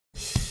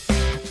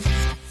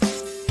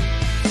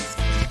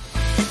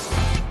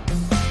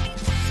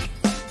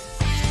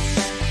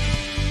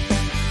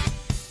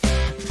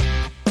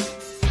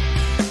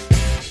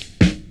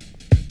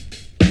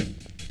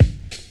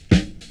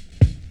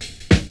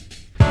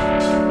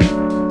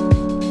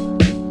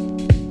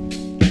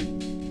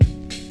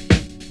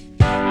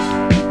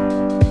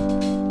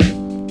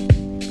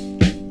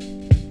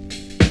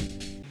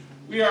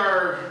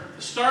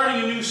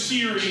starting a new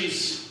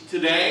series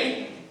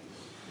today.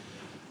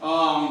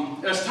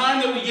 It's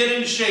time that we get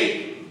into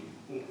shape.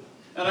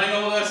 And I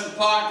know that's the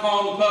pot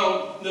calling the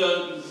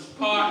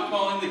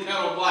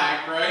kettle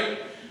black,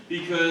 right?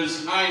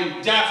 Because I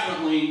am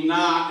definitely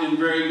not in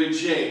very good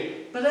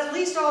shape. But at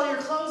least all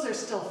your clothes are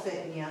still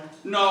fitting you.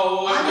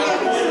 No, I've got a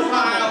whole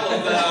pile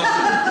of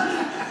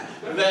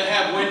them that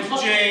have went to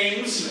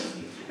James,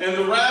 and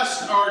the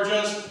rest are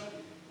just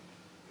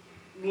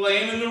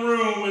laying in the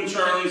room, and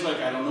Charlie's like,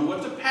 I don't know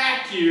what to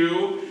pack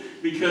you,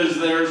 because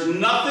there's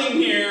nothing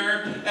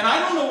here, and I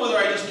don't know whether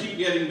I just keep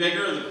getting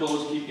bigger or the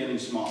clothes keep getting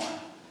smaller.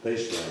 They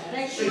shrink.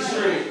 They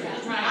shrink.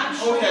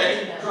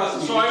 Okay,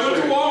 so I went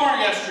to Walmart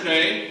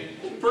yesterday.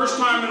 First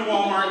time in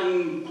Walmart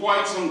in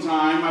quite some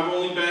time. I've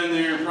only been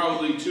there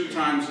probably 2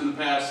 times in the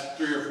past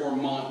 3 or 4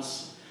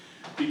 months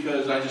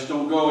because I just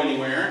don't go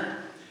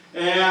anywhere.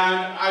 And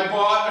I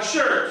bought a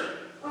shirt.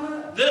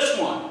 This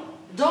one.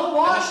 Don't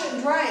wash it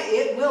and dry it.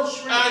 It will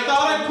shrink. I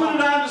thought I'd put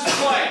it on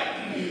display.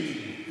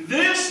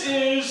 This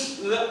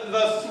is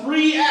the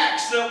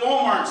 3X that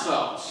Walmart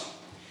sells.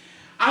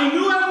 I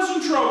knew I was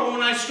in trouble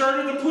when I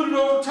started to put it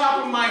over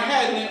top of my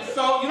head, and it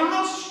felt, you know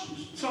how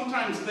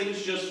sometimes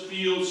things just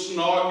feel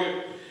snug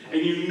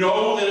and you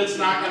know that it's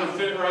not going to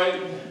fit right?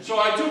 So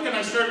I took and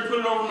I started to put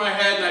it over my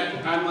head,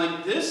 and I'm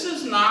like, this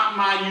is not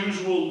my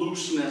usual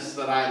looseness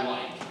that I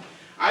like.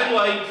 I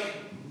like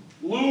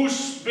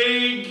loose,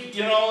 big,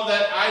 you know,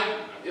 that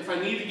if I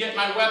need to get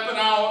my weapon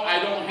out, I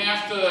don't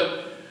have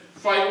to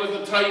fight with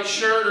a tight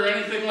shirt or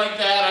anything like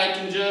that. I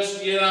can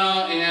just, you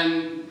know,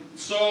 and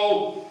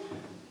so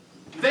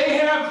they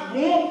have, I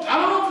don't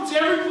know if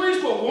it's every place,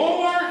 but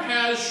Walmart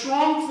has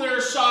shrunk their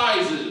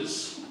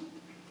sizes,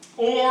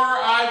 or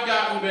I've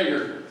gotten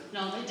bigger.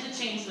 No, they did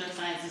change their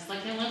sizes.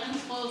 Like in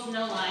women's clothes,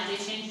 no lie, they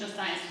changed the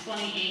size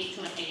 28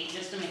 to an 8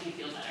 just to make you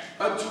feel better.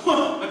 A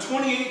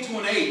 28 to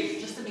an 8?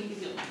 Just to make you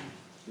feel better.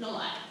 No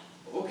lie.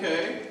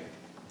 Okay.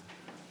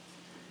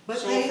 But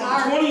so they from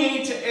are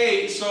 28 to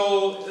 8,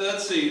 so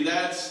let's see,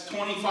 that's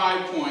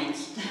 25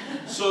 points.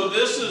 So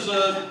this is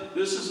a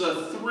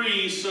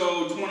 3,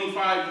 so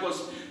 25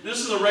 plus, this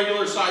is a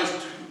regular size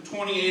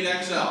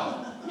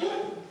 28XL.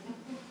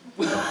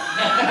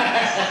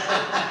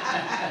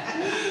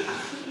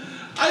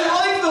 I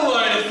like the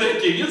line of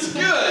thinking, it's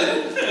good.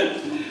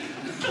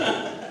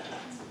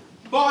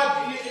 But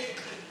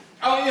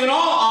in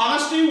all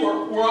honesty,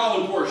 we're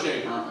all in poor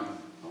shape, aren't we?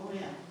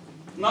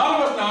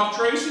 None of us, now if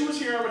Tracy was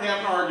here, I would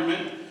have an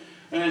argument,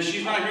 and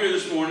she's not here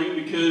this morning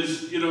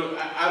because, you know,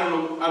 I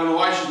don't know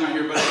why she's not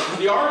here, but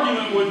the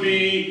argument would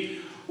be,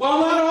 well,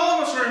 not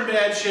all of us are in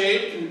bad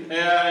shape,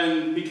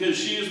 and because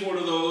she is one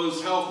of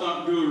those health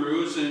nut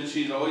gurus, and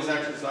she's always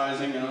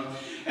exercising,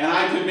 and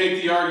I could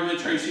make the argument,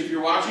 Tracy, if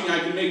you're watching, I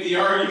could make the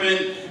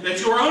argument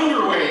that you're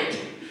underweight,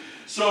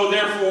 so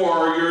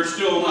therefore you're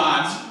still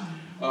not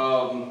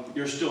in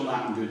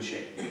good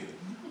shape.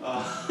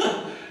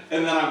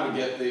 And then I would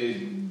get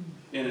the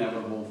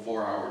inevitable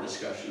 4-hour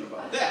discussion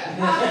about that.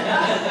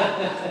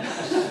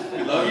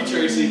 We love you,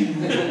 Tracy.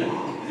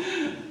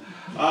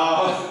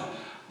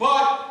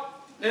 But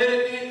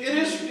it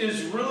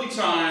is really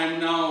time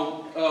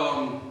now.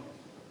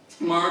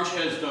 Marge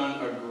has done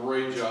a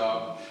great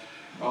job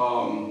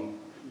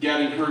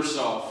getting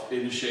herself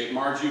into shape.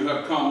 Marge, you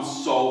have come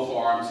so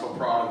far. I'm so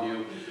proud of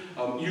you.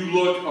 You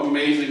look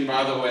amazing,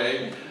 by the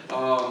way.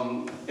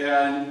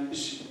 And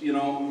you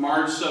know,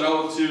 Marge set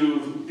out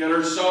to get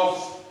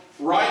herself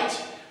right,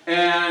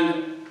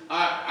 and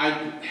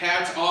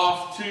hats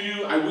off to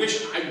you. I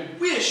wish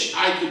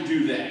I could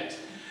do that.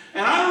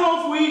 And I don't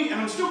know if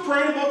and I'm still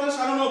praying about this,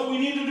 I don't know if we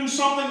need to do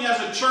something as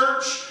a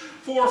church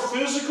for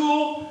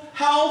physical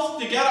health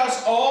to get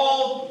us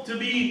all to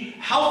be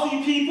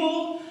healthy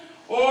people,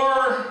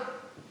 or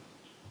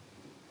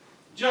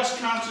just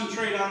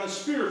concentrate on the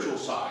spiritual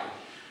side.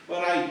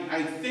 But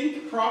I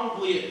think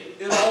probably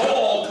it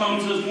all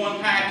comes as one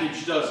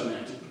package, doesn't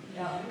it?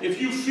 Yeah.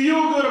 If you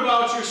feel good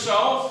about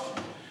yourself,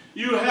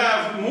 you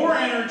have more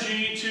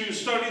energy to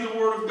study the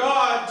Word of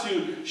God,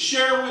 to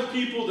share with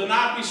people, to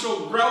not be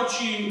so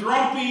grouchy and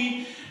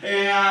grumpy,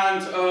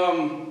 and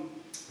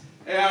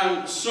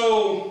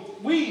so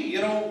we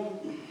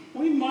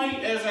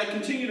might, as I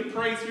continue to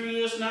pray through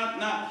this,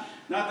 not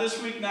this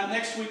week, not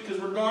next week,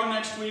 because we're gone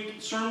next week.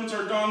 Sermons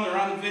are done; they're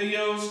on the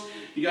videos.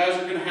 You guys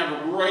are going to have a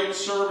great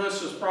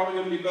service. It's probably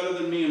going to be better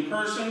than me in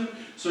person.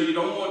 So you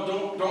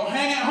don't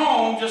hang at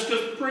home just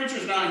because the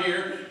preacher's not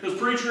here. Because the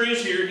preacher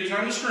is here. He's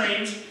on the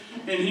screens,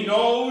 and he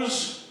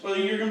knows whether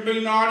you're going to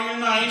be naughty or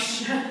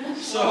nice.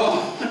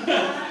 So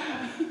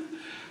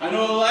I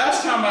know the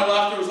last time I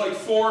left, there was like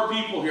 4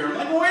 people here. I'm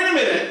like, wait a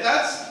minute,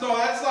 that's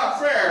not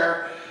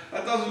fair.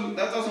 That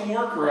doesn't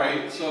work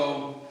right.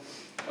 So.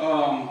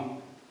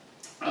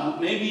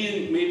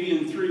 Maybe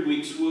in 3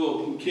 weeks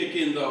we'll kick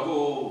in the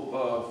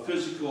whole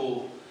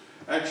physical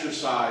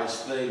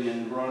exercise thing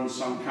and run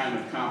some kind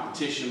of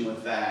competition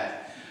with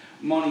that.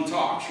 Money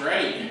talks,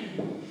 right?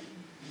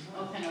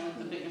 Oh, kind of like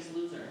The Biggest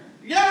Loser.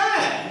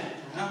 Yeah.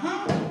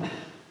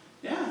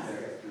 Yeah.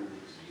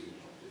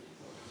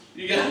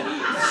 You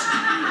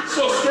got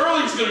so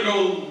Sterling's going to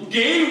go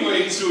gain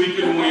weight so he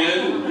can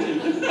win.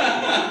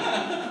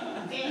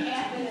 It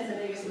happened in The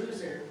Biggest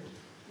Loser,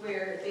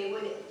 where they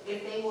would,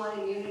 if they won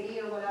immunity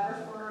or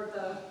whatever for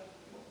the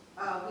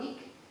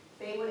week,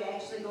 they would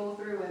actually go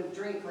through and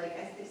drink, like,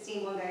 I've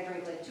seen one guy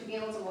drink like 2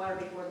 gallons of water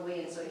before the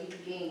weigh-in, so he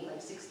gained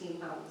like 16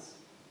 pounds.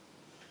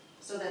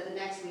 So that the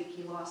next week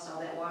he lost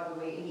all that water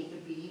weight and he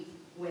could be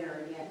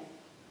winner again.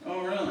 Oh,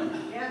 really?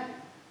 Yeah.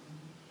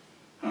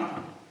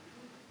 Huh.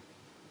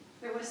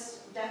 There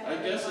was I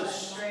definitely guess a a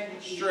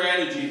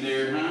strategy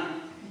there, huh?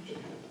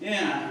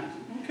 Yeah.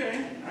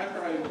 Okay. I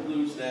probably would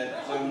lose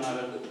that because I'm not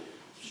a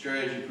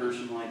strategy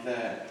person like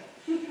that.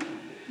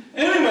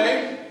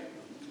 Anyway,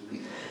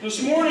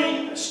 this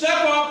morning,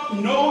 step up,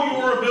 know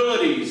your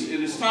abilities.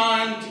 It is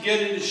time to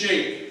get into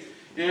shape.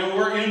 And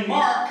we're in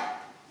Mark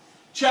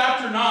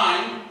chapter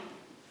 9,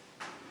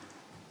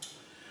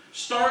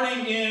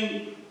 starting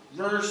in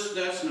verse,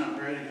 that's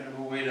not right, I gotta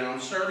go way down,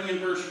 starting in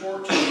verse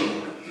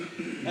 14.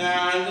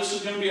 And this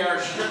is going to be our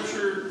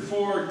scripture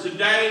for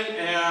today,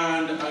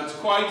 and it's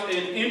quite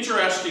an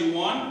interesting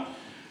one.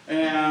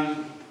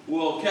 And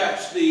we'll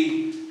catch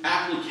the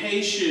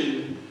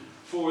application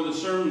for the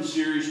sermon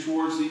series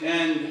towards the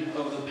end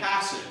of the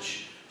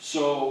passage.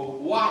 So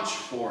watch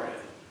for it.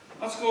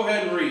 Let's go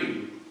ahead and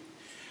read.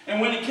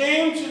 And when he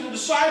came to the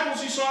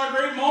disciples, he saw a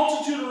great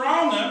multitude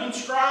around them, and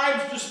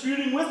scribes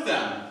disputing with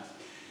them.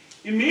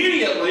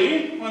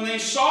 Immediately, when they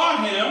saw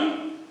him,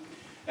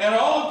 and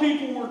all the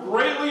people were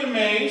greatly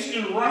amazed,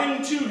 and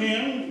running to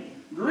him,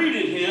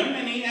 greeted him,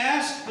 and he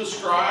asked the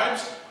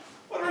scribes,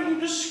 "What are you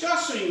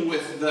discussing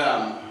with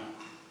them?"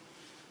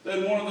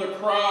 Then one of the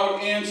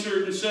crowd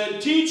answered and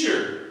said,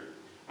 "Teacher,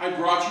 I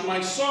brought you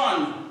my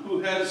son, who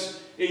has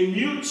a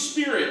mute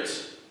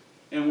spirit,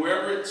 and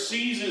wherever it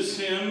seizes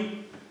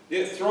him,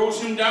 it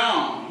throws him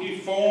down. He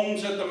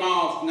foams at the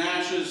mouth,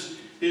 gnashes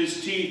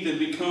his teeth, and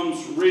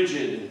becomes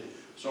rigid.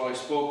 So I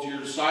spoke to your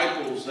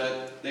disciples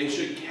that they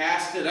should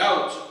cast it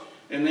out,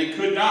 and they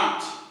could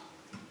not."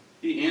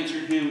 He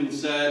answered him and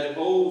said,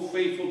 "O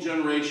faithful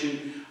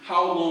generation,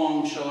 how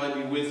long shall I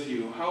be with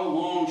you? How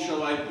long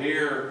shall I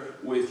bear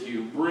with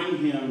you? Bring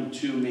him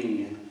to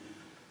me."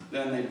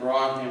 Then they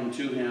brought him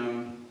to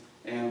him,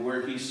 and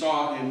where he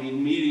saw him,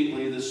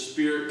 immediately the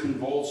spirit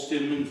convulsed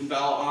him and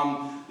fell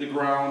on the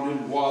ground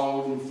and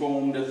wallowed and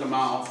foamed at the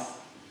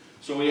mouth.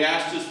 So he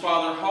asked his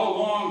father, "How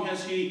long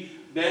has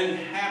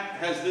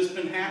this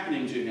been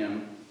happening to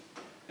him?"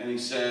 And he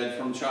said,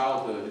 "From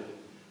childhood,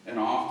 and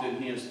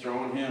often he has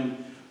thrown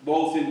him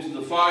both into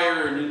the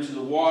fire and into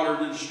the water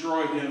to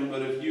destroy him.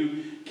 But if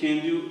you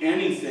can do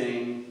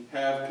anything,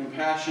 have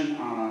compassion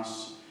on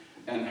us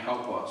and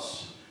help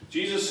us."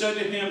 Jesus said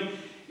to him,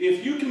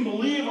 "If you can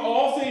believe,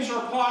 all things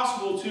are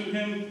possible to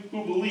him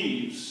who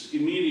believes."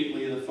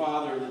 Immediately the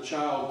father of the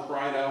child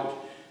cried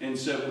out and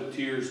said with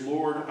tears,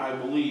 "Lord, I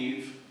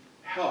believe.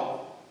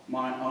 Help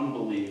my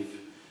unbelief."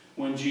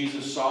 When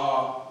Jesus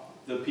saw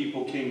the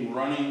people came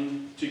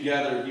running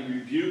together, he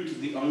rebuked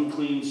the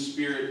unclean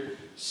spirit,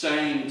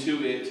 saying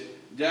to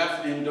it,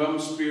 "Deaf and dumb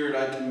spirit,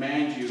 I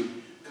command you,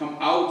 come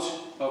out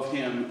of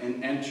him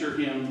and enter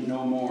him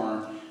no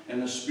more."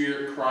 And the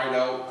spirit cried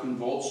out,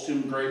 convulsed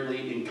him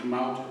greatly, and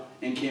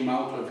came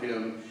out of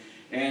him.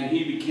 And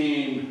he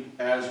became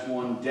as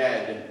one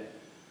dead.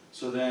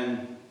 So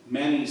then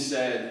many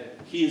said,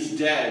 "He is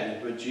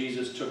dead." But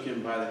Jesus took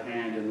him by the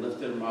hand and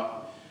lifted him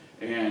up,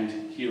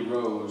 and he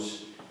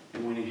arose.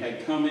 And when he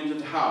had come into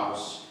the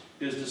house,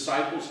 his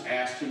disciples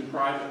asked him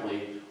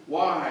privately,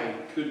 "Why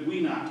could we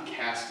not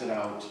cast it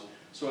out?"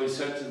 So he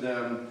said to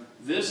them,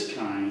 "This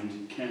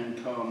kind can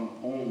come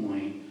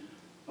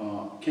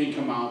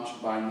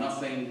out by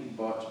nothing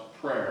but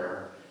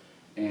prayer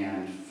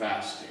and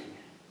fasting."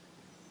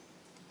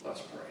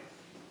 Let's pray.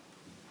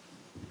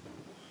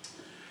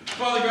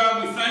 Father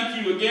God, we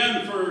thank you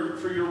again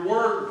for your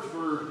word,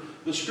 for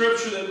the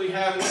scripture that we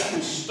have that we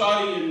can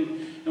study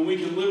and we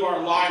can live our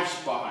lives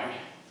by.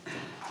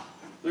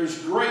 There's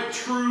great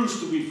truths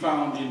to be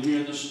found in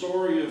here. The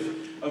story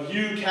of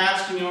you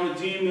casting out a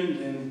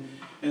demon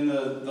and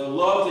the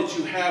love that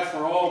you have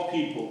for all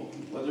people,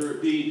 whether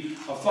it be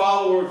a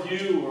follower of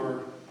you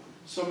or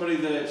somebody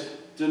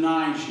that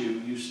denies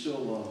you, you still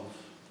love.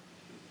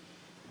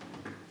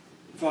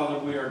 Father,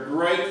 we are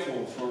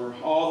grateful for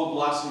all the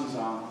blessings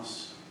on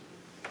us.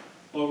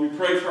 Lord, we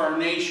pray for our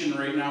nation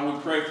right now. We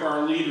pray for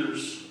our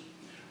leaders.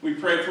 We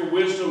pray for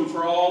wisdom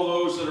for all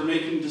those that are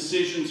making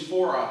decisions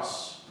for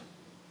us.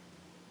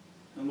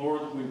 And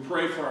Lord, we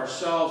pray for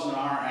ourselves and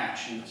our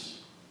actions,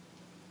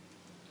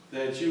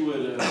 that you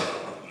would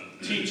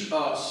teach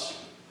us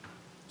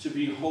to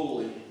be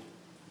holy,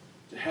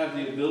 to have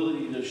the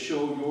ability to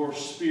show your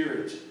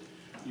spirit,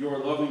 your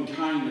loving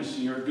kindness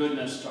and your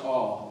goodness to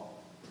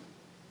all.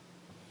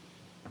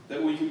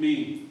 That we can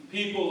be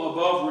people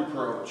above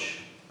reproach,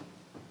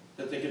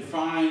 that they can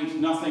find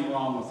nothing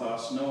wrong with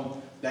us,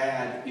 no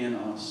bad in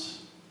us.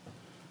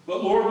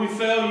 But Lord, we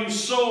fail you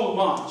so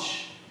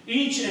much.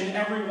 Each and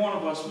every one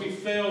of us, we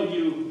fail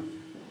you.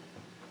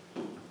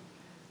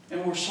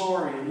 And we're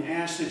sorry and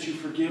ask that you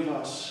forgive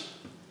us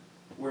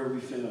where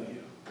we fail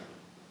you.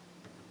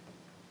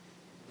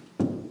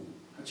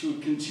 That you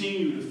would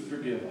continue to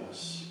forgive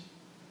us.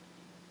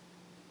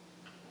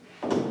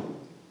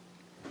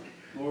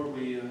 Lord,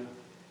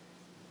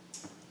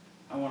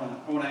 I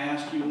want to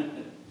ask you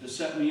to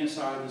set me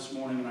aside this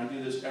morning, and I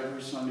do this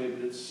every Sunday,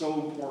 but it's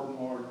so important,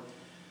 Lord,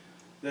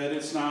 that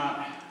it's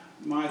not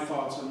my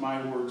thoughts and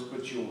my words,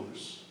 but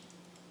yours.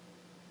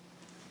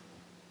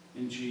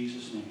 In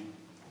Jesus' name,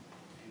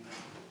 amen.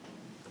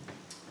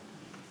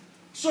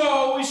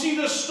 So we see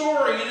this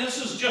story, and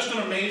this is just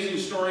an amazing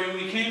story. When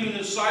we came to the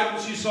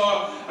disciples, you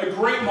saw a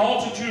great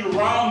multitude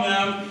around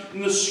them,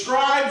 and the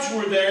scribes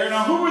were there.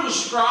 Now, who were the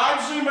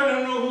scribes?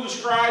 Anybody know who the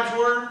scribes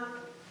were?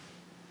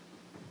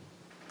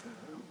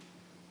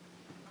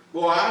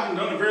 Well, I haven't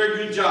done a very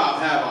good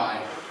job, have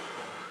I?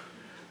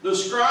 The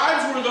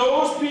scribes were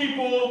those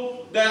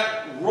people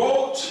that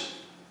wrote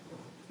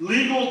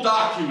legal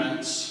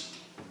documents.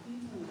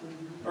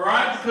 All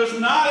right? Because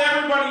not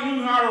everybody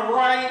knew how to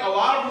write. A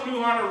lot of them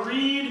knew how to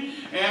read.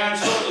 And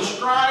so the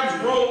scribes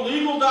wrote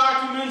legal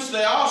documents.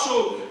 They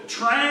also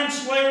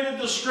translated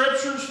the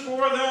scriptures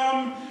for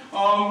them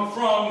from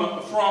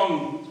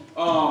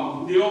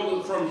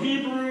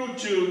Hebrew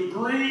to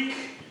Greek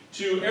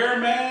to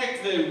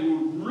Aramaic. They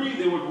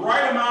would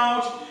write them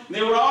out.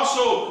 They would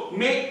also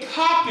make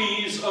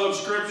copies of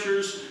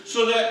scriptures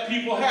so that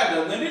people had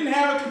them. They didn't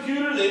have a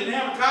computer. They didn't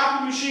have a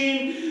copy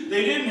machine.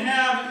 They didn't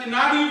have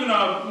not even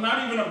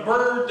a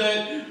bird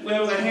that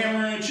with a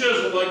hammer and a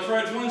chisel like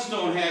Fred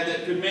Flintstone had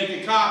that could make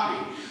a copy.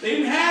 They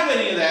didn't have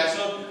any of that.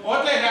 So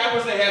what they had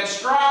was they had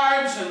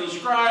scribes, and the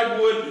scribe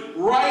would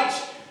write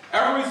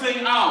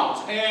everything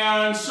out.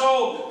 And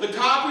so the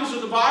copies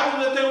of the Bible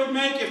that they would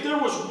make, if there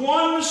was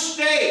one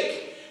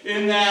mistake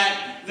in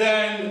that,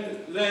 then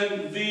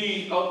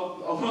the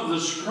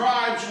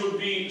scribes would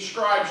be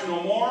scribes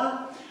no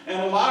more. And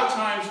a lot of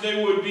times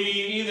they would be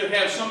either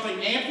have something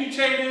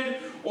amputated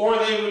or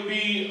they would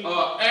be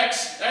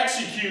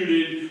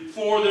executed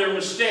for their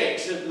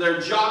mistakes.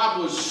 Their job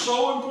was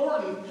so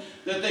important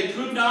that they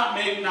could not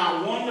make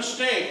not one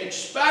mistake,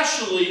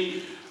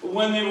 especially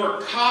when they were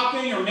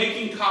copying or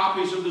making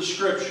copies of the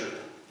Scripture.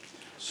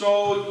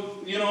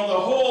 So, you know, the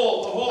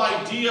whole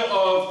idea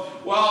of,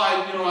 well,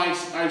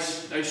 I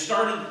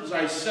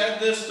said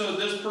this to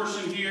this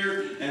person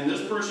here, and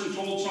this person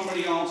told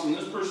somebody else, and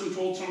this person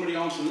told somebody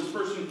else, and this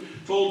person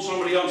told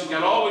somebody else, and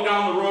got all the way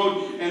down the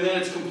road, and then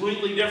it's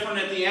completely different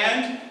at the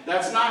end.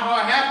 That's not how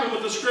it happened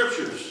with the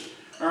Scriptures.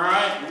 All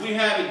right? We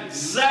have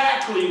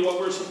exactly what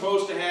we're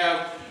supposed to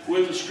have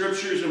with the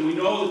Scriptures, and we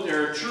know that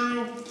they're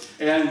true,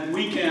 and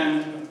we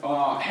can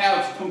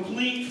have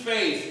complete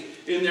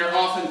faith in their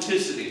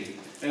authenticity,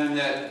 and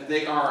that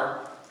they are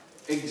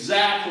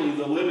exactly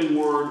the living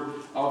Word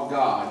of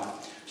God.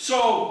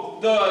 So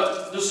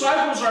the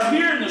disciples are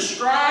here, and the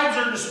scribes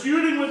are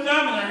disputing with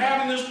them, and they're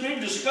having this big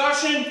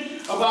discussion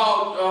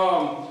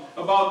about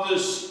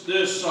this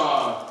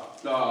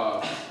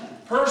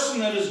person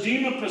that is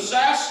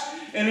demon-possessed.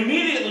 And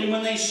immediately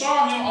when they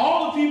saw him,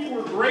 all the people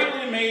were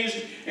greatly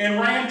amazed and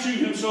ran to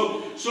him.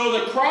 So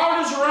the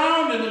crowd is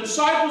around, and the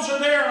disciples are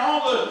there, and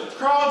all the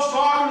crowd's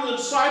talking to the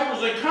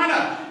disciples.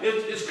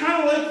 It's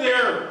kind of like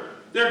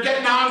they're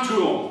getting on to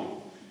them.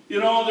 You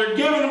know, they're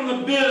giving them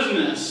the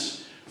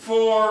business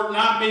for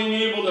not being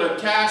able to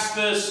cast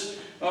this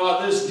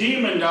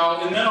demon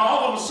out. And then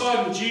all of a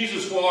sudden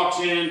Jesus walks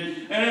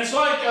in, and it's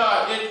like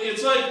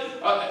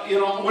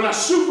when a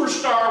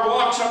superstar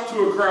walks up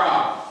to a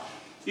crowd.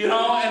 You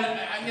know, and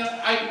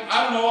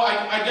I don't know,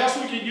 I guess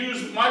we could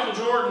use Michael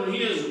Jordan.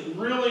 He is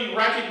really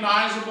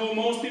recognizable.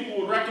 Most people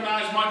would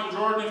recognize Michael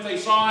Jordan if they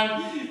saw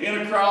him in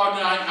a crowd.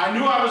 And I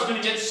knew I was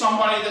going to get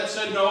somebody that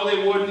said no,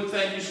 they wouldn't.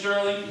 Thank you,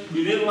 Sterling.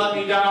 You didn't let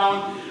me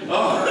down.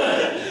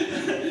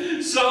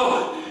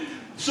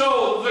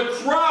 So the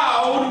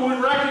crowd would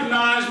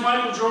recognize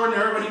Michael Jordan.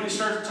 Everybody would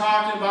start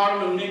talking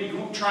about him and maybe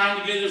trying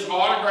to get his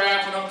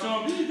autograph and up to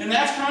him. And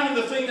that's kind of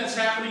the thing that's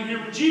happening here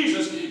with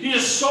Jesus. He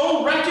is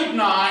so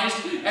recognized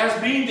as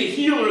being the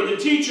healer, the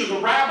teacher, the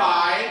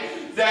rabbi,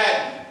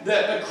 that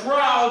the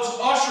crowds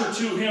usher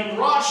to him,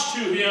 rush to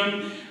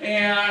him,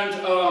 and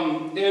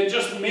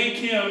just make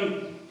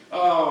him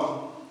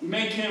out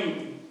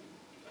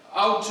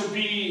to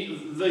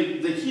be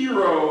the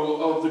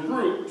hero of the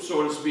group,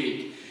 so to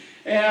speak.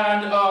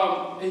 And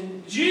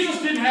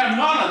Jesus didn't have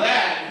none of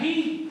that.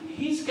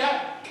 He's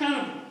got kind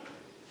of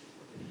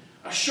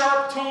a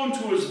sharp tone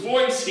to his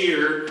voice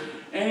here,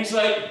 and he's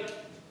like,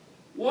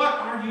 what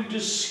are you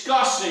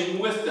discussing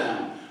with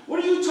them?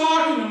 What are you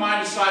talking to my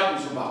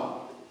disciples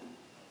about?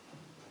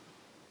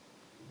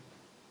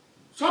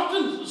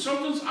 Something's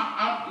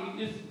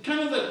it's kind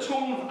of the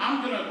tone of,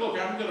 I'm gonna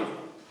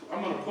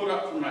put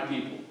up for my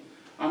people.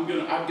 I've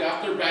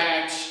got their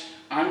backs.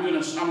 I'm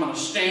gonna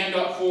stand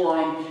up for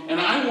them, and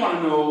I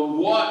want to know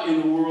what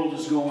in the world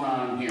is going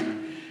on here.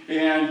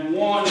 And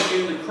one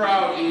in the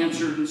crowd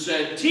answered and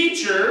said,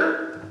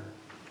 "Teacher,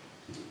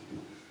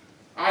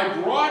 I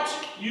brought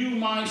you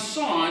my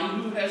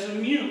son who has a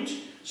mute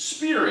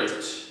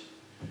spirit."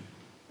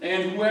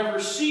 And whoever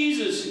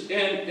seizes,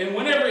 and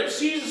whenever it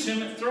seizes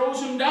him, it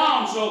throws him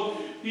down. So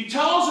he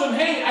tells them,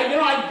 hey,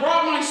 I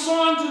brought my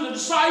son to the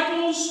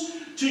disciples,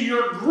 to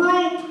your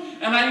group,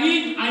 and I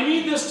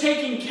need this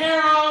taken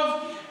care of.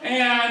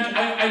 And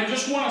I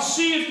just want to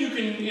see if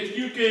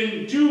you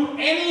can do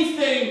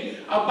anything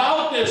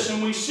about this.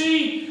 And we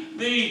see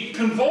the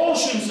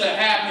convulsions that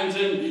happens,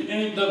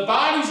 and the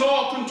body's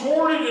all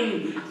contorted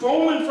and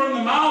foaming from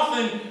the mouth.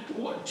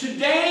 And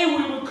today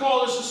we would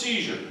call this a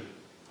seizure.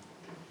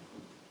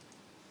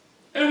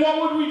 And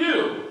what would we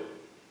do?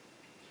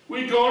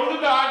 We'd go to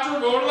the doctor,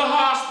 go to the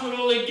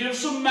hospital, they'd give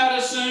some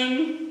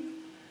medicine,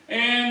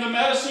 and the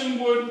medicine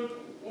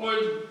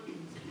would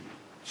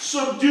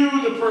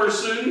subdue the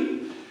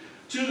person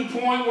to the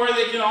point where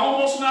they can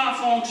almost not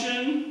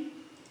function,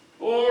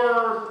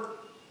 or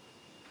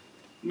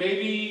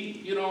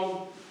maybe,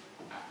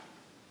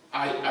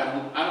 I'm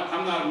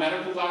not a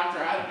medical doctor,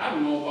 I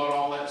don't know about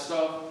all that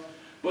stuff,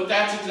 but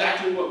that's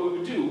exactly what we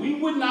would do. We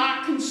would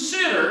not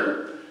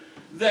consider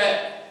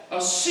that a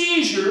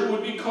seizure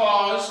would be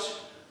caused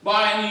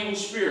by an evil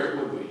spirit,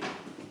 would we?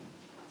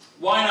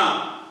 Why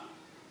not?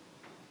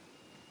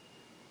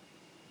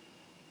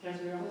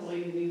 Because we don't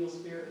believe in evil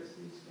spirits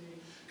these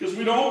days. Because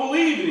we don't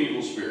believe in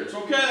evil spirits.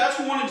 Okay, that's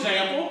one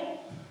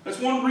example. That's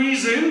one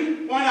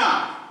reason. Why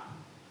not?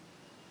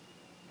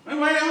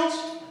 Anybody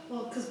else?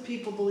 Well, because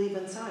people believe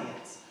in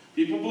science.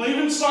 People believe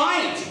in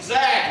science,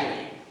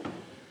 exactly.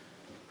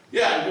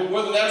 Yeah, but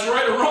whether that's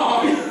right or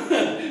wrong,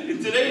 in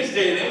today's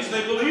day and age,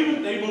 they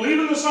believe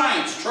in the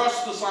science.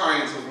 Trust the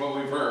science is what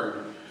we've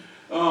heard.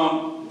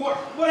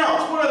 What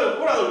else?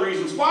 What other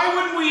reasons? Why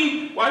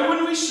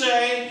wouldn't we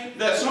say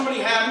that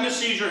somebody having a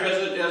seizure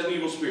has an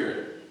evil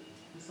spirit?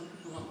 Some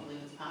people don't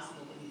believe it's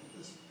possible to be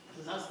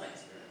possessed by a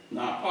spirit.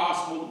 Not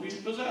possible to be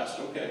possessed,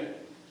 okay.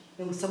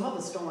 And some of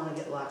us don't want to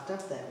get locked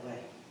up that way.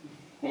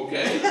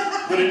 Okay,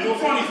 put it into a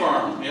funny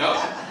farm, yep.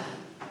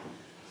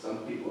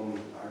 Some people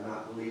are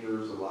not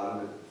believers. A lot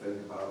of it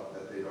think about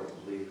that they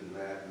don't believe in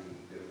that, and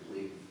they don't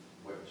believe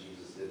what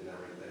Jesus did and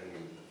everything,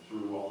 and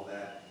through all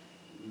that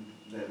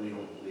we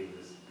don't believe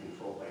is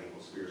controlled by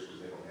evil spirits because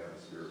they don't have a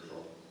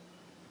spiritual.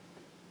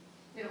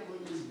 They don't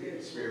believe in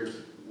spirits. Spirits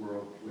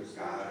world with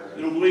God.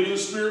 They don't believe in the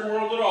spirit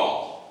world at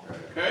all. Right.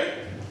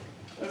 Okay,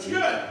 that's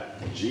good.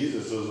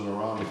 Jesus isn't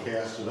around to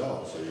cast it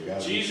out, so you got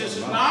to. Jesus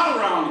is not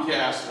around to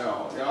cast it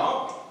out.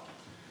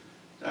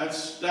 Yep.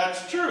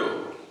 That's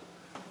true.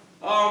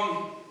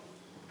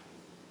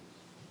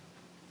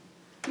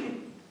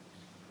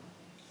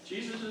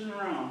 Jesus isn't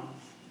around.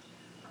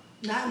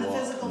 Not in the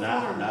physical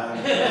form.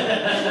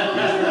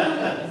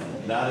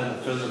 Not in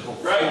the physical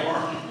Right.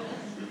 form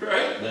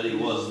Right? that he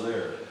was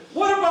there.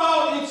 What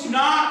about it's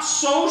not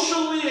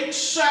socially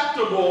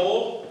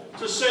acceptable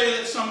to say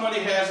that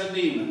somebody has a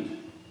demon?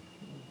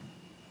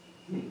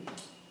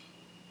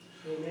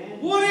 Amen.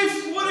 What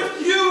if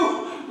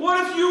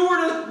you were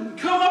to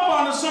come up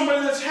onto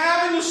somebody that's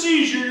having a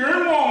seizure?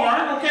 You're in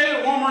Walmart,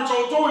 okay? Walmart's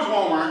it's always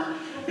Walmart,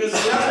 because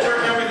that's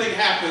where everything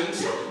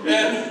happens.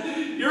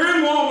 And you're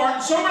in Walmart,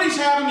 and somebody's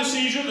having a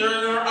seizure,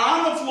 they're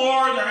on the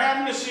floor, they're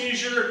having a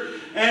seizure,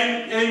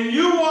 and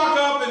you walk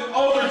up and,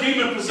 oh, they're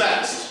demon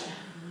possessed.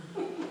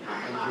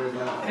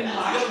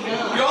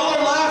 Y'all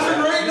are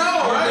laughing right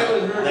now, right?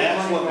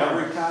 That's what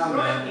every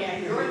comment Yeah,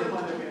 you're the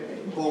one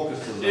that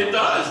focuses on. It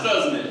does,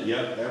 doesn't it?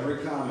 Yep, every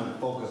comment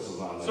focuses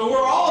on that. So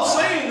we're all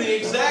saying the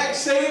exact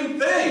same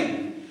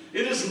thing.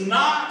 It is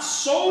not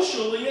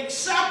socially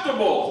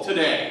acceptable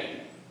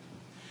today.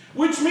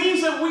 Which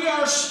means that we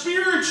are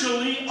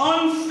spiritually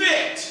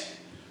unfit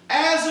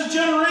as a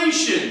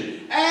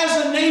generation,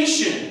 as a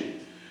nation.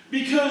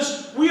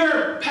 Because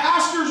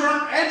pastors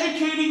aren't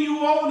educating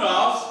you well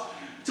enough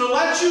to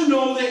let you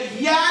know that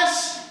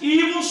yes,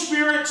 evil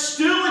spirits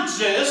still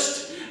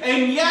exist,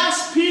 and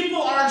yes,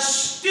 people are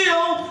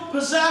still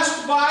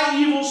possessed by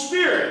evil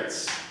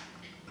spirits.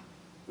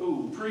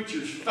 Ooh,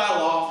 preachers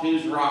fell off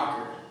his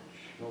rocker.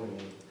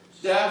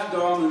 Deaf,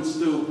 dumb, and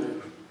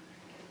stupid.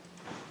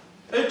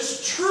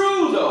 It's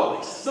true,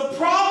 though. The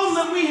problem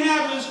that we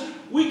have is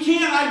we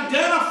can't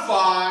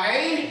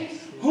identify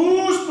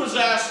who's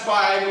possessed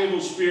by an evil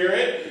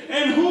spirit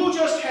and who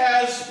just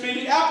has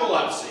maybe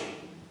epilepsy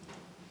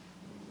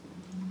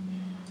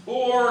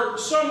or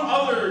some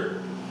other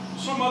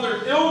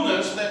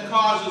illness that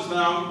causes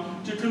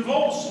them to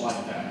convulse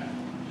like that.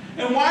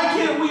 And why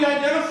can't we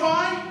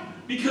identify?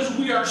 Because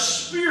we are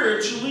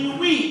spiritually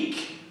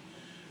weak.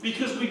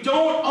 Because we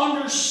don't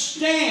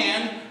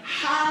understand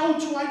how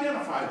to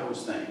identify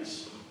those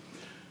things.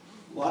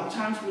 A lot of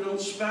times we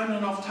don't spend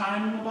enough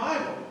time in the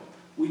Bible.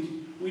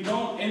 We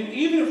don't, and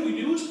even if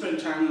we do spend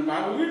time in the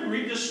Bible, we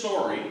read this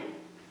story,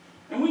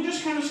 and we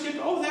just kind of skip,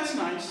 oh, that's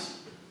nice.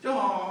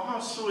 Oh, how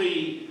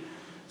sweet.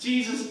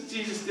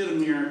 Jesus did a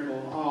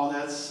miracle. Oh,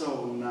 that's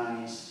so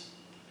nice.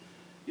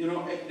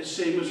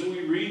 Same as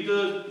we read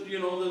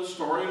the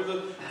story of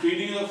the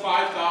feeding of the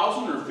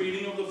 5,000 or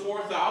feeding of the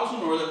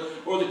 4,000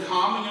 or the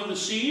calming of the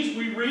seas.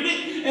 We read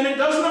it, and it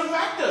doesn't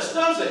affect us,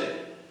 does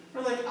it?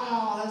 We're like,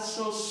 oh, that's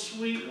so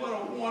sweet. What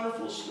a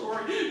wonderful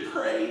story.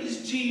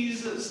 Praise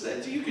Jesus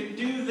that you can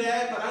do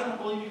that, but I don't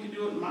believe you can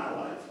do it in my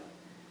life.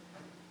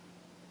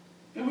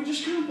 And we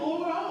just kind of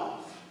blow it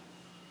off.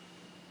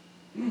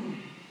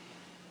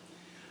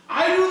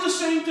 I do the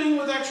same thing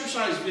with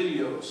exercise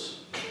videos.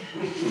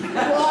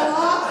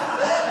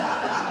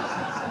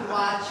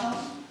 Watch them.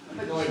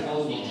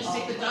 You just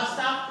take the dust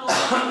off.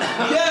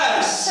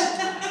 Yes!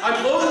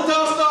 I blow the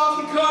dust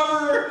off the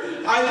cover.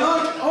 I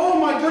look, oh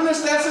my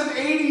goodness, that's an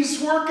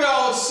 80s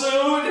workout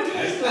suit.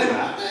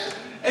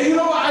 And you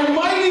know, I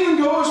might even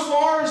go as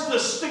far as to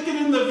stick it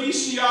in the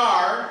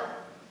VCR.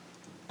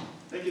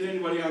 Did I get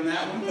anybody on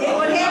that one? It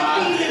would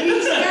have to be the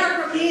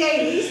VCR from the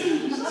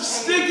 80s.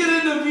 Stick it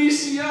in the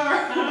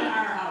VCR. Come to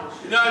our house.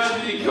 No, it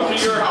should come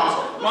to your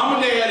house. Mom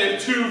and Dad had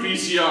 2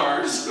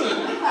 VCRs.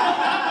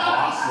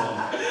 Awesome.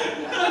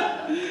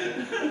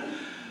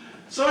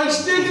 So I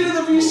stick it in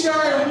the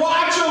VCR and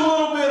watch a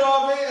little bit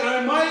of it, and I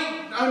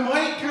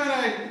might kind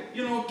of,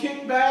 you know,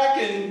 kick back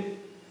and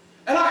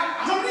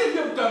how many of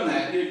you have done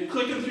that? You're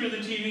clicking through the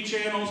TV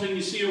channels and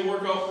you see a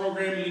workout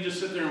program and you just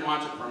sit there and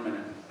watch it for a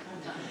minute.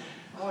 I've done it.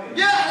 Oh,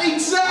 Yeah,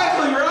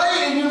 exactly,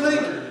 right? And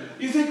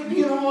you think,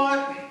 you know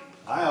what?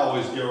 I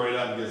always get right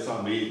up and get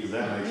something to eat because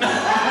that makes sense.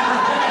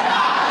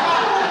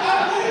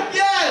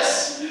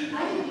 Yes!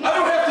 I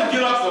don't have to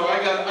get up though. I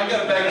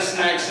got a bag of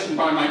snacks sitting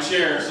by my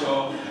chair,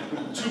 so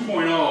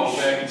 2.0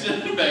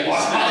 bag of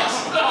snacks.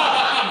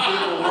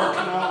 People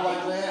working out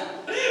like that.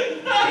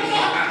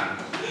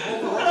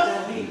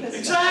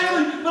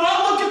 Exactly. But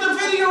I'll look at the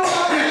video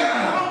and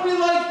I'll be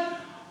like,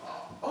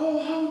 oh,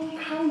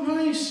 how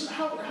nice,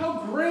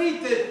 how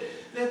great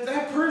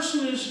that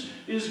person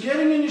is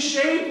getting into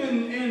shape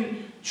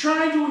and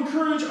trying to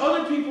encourage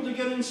other people to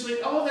get in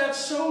shape. Oh, that's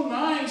so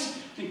nice.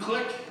 And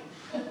click.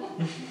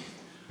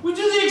 We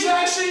do the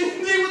exact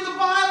same thing with the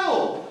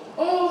Bible.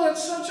 Oh,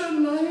 that's such a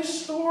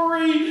nice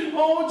story.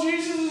 Oh,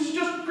 Jesus is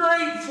just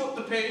great. Flip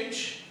the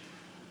page.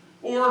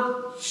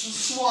 Or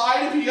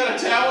slide if you got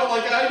a tablet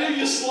like I do.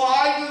 You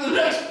slide to the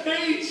next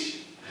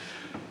page.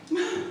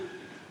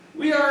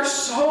 We are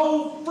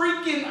so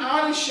freaking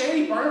out of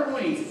shape, aren't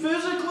we?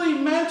 Physically,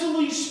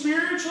 mentally,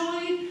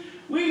 spiritually.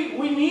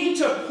 We need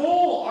to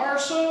pull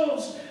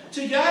ourselves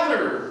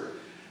together.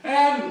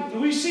 And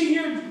we see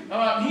here,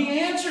 he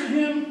answered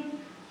him.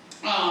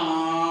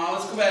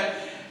 Let's go back.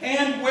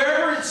 And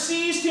wherever it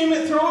seized him,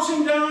 it throws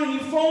him down. He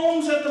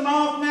foams at the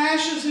mouth,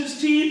 gnashes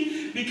his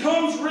teeth,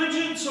 becomes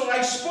rigid. So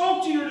I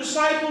spoke to your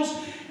disciples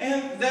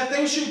and that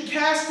they should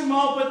cast him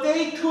out, but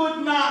they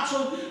could not.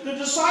 So the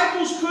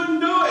disciples couldn't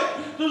do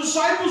it. The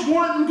disciples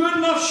weren't in good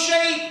enough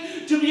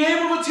shape to be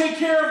able to take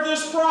care of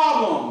this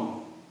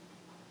problem.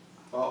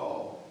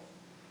 Uh-oh.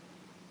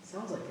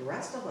 Sounds like the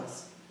rest of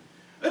us.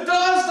 It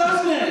does,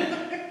 doesn't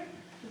it?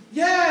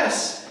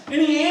 Yes.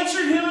 And he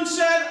answered him and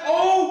said,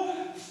 "Oh,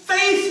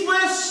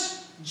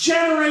 faithless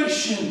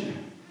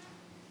generation."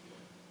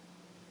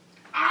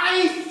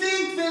 I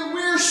think that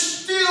we're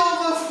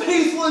still the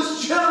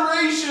faithless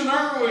generation,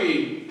 aren't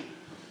we?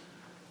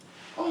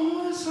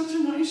 Oh, that's such a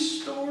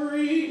nice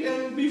story.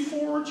 And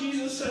before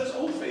Jesus says,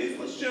 "Oh,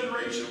 faithless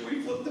generation,"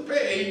 we flip the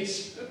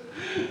page.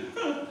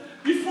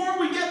 Before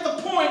we get the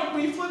point,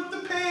 we flip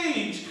the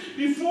page.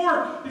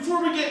 Before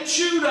we get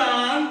chewed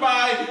on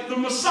by the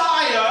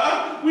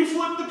Messiah, we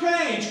flip the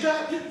page.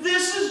 God,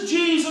 this is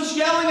Jesus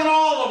yelling at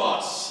all of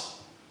us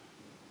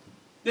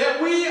that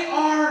we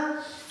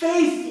are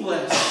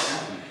faithless.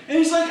 And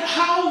he's like,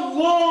 how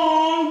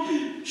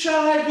long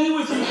shall I be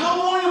with you? How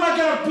long am I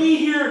going to be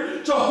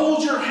here to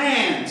hold your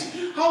hands?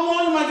 How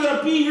long am I going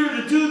to be here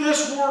to do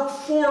this work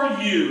for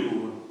you?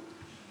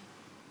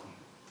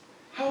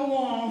 How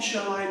long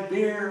shall I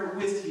bear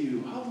with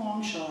you? How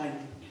long shall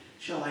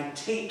I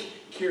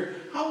take care?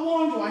 How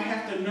long do I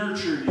have to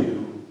nurture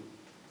you?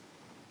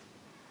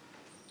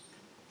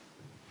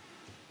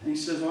 And he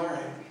says, all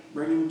right,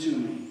 bring him to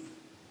me.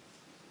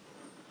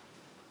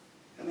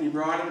 And they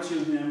brought him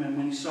to him, and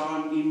when he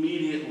saw him,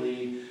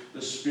 immediately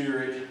the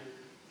Spirit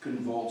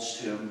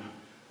convulsed him.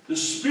 The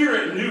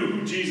Spirit knew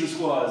who Jesus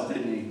was,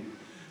 didn't he?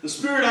 The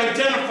Spirit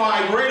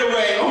identified right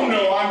away, oh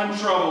no, I'm in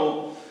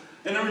trouble.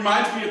 And it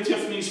reminds me of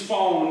Tiffany's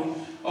phone.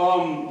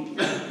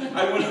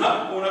 I went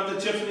up to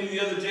Tiffany the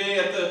other day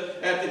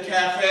at the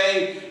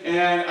cafe,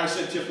 and I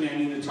said, "Tiffany, I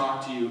need to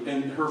talk to you."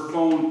 And her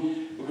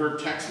phone, her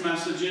text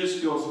messages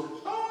goes,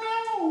 "Oh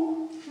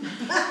no!"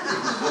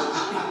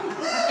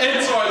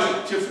 And so I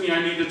said, "Tiffany,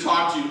 I need to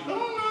talk to you." "Oh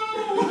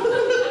no!"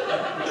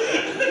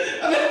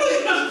 And I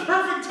think that's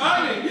perfect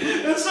timing.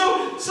 And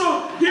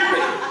so here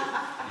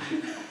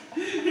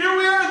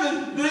we are.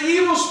 The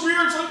evil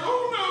spirit's like,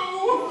 "Oh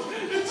no!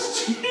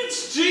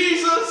 It's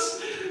Jesus."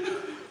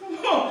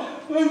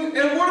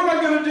 And what am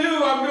I going to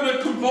do? I'm going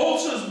to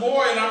convulse this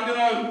boy, and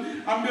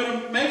I'm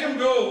going to make him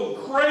go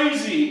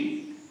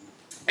crazy.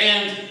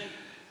 And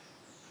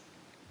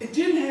it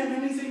didn't have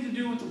anything to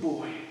do with the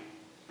boy.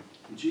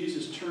 And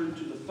Jesus turned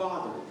to the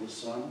father of the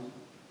son.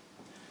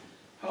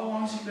 "How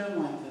long has he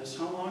been like this?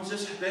 How long has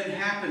this been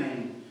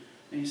happening?"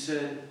 And he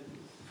said,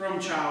 "From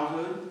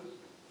childhood."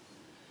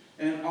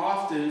 And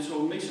often,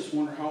 so it makes us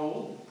wonder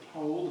how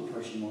old the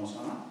person was,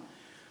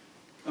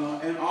 huh?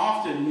 And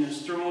often he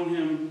has thrown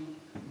him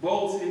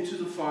both into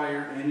the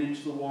fire and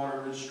into the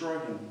water to destroy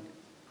him.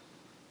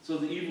 So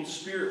the evil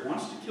spirit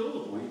wants to kill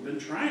the boy. He's been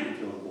trying to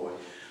kill the boy.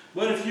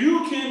 But if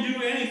you can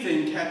do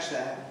anything, catch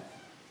that.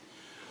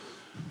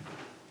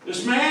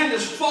 This man,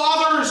 this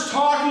father is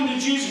talking to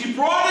Jesus. He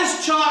brought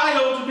his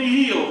child to be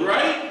healed,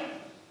 right?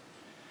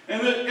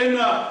 And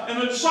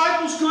the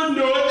disciples couldn't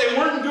do it. They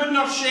weren't in good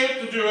enough shape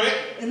to do it.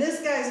 And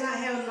this guy's not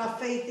having enough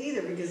faith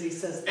either because he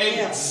says,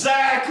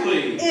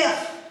 Exactly.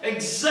 If.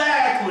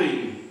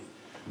 Exactly.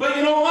 But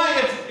you know what?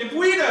 If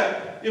we'd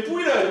have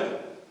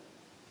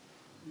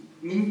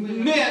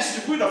missed,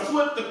 if we'd have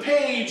flipped the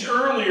page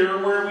earlier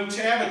where we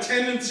have a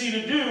tendency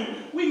to do,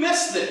 we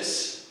missed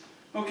this.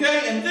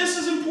 Okay? And this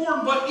is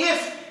important. But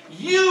if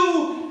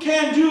you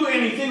can do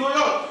anything, like,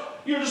 oh,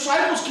 your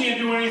disciples can't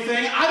do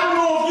anything. I don't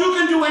know if you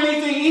can do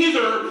anything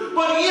either.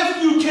 But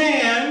if you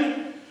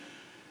can,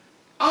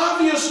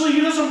 obviously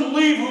he doesn't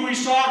believe who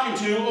he's talking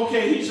to.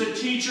 Okay, he's a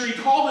teacher. He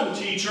called him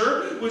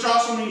teacher, which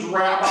also means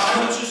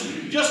rabbi, which is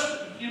just,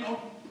 you know,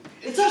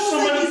 It's almost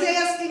like he's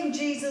asking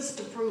Jesus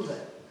to prove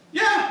it.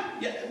 Yeah,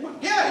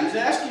 he's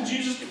asking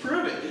Jesus to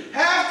prove it.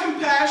 Have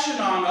compassion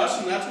on us,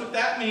 and that's what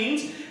that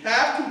means.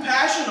 Have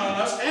compassion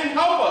on us and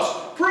help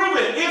us. Prove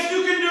it. If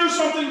you can do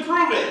something,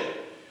 prove it.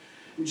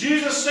 And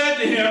Jesus said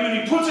to him,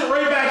 and he puts it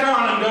right back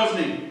on him,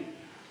 doesn't he?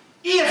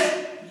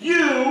 If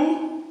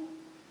you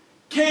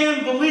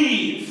can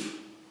believe,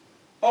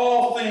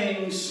 all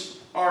things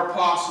are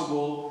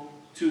possible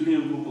to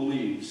him who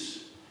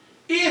believes.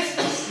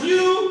 If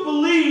you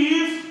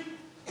believe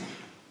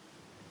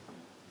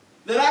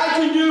that I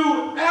can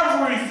do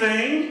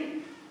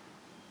everything,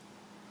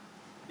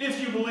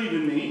 if you believe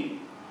in me,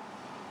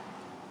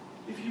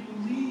 if you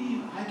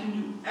believe I can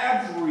do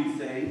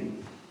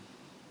everything,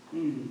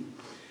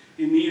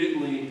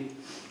 immediately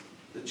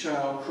the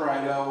child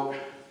cried out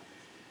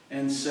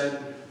and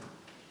said,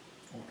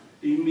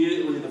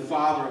 immediately the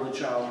father of the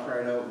child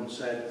cried out and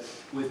said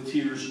with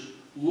tears,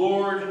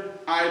 Lord,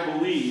 I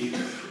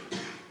believe,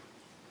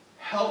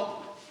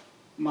 help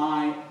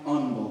my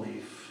unbelief.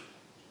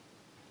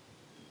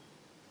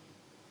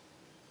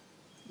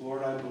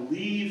 Lord, I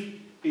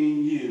believe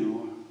in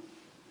you.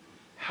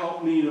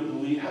 Help me to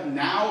believe.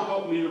 Now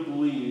help me to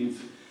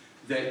believe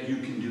that you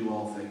can do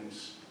all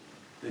things.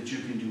 That you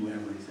can do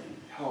everything.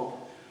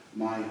 Help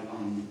my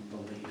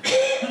unbelief.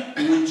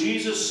 And when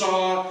Jesus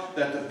saw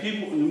that the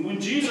people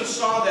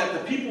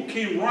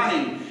came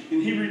running,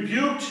 and he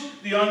rebuked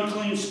the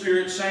unclean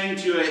spirit, saying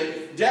to it,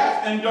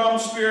 Deaf and dumb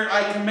spirit,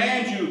 I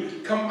command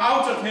you, come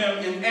out of him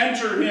and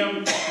enter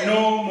him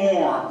no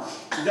more.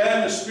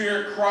 Then the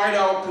spirit cried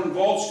out,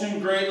 convulsed him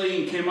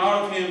greatly, and came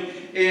out of him,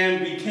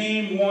 and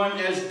became one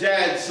as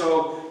dead.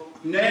 So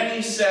then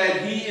he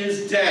said, he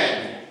is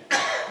dead.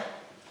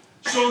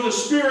 So the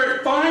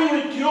spirit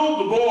finally killed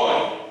the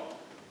boy.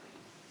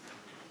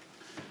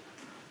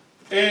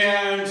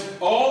 And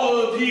all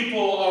of the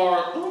people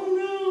are, oh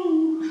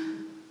no.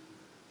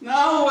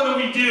 Now what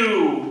do we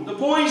do? The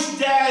boy's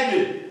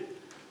dead.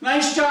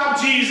 Nice job,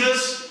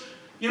 Jesus.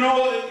 You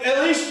know,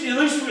 at least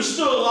we're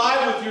still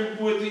alive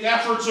with the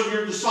efforts of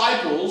your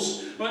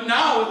disciples. But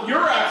now with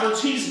your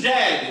efforts, he's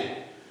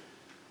dead.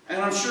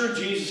 And I'm sure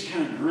Jesus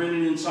kind of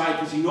grinning inside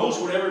because he knows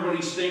what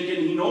everybody's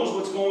thinking. He knows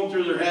what's going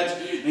through their heads.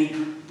 And he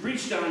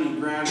reached down and he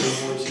grabbed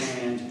the boy's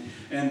hand.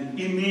 And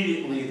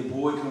immediately the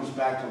boy comes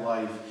back to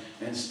life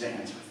and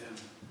stands with him.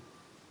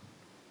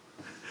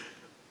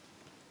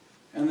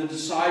 And the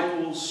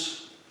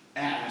disciples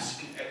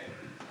ask,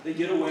 they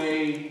get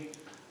away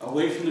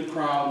from the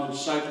crowd, and the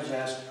disciples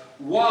ask,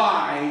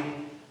 why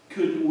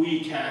couldn't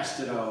we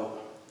cast it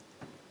out?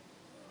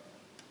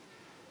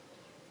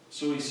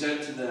 So he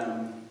said to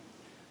them,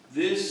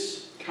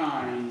 this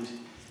kind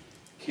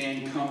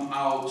can come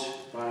out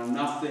by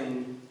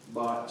nothing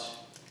but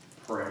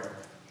prayer.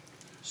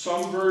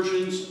 Some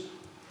versions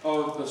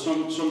of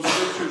some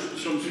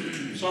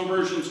scriptures, some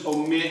versions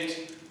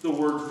omit the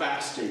word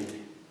fasting.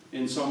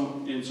 In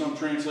some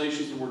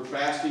translations, the word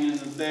fasting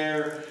isn't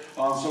there.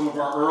 Some of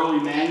our early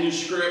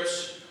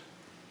manuscripts,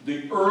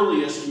 the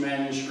earliest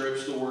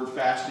manuscripts, the word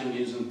fasting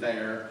isn't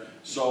there.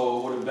 So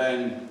it would have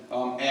been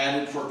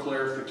added for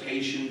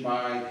clarification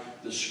by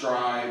the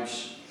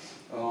scribes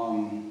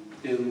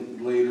in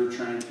later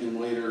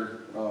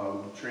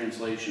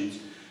translations.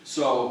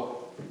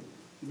 So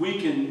we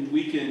can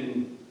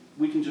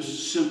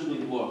just simply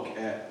look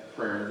at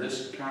prayer.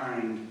 This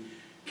kind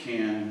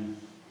can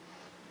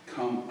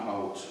come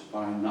out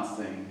by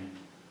nothing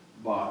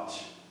but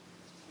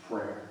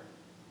prayer.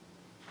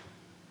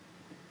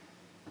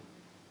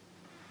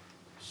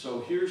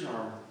 So here's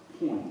our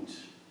point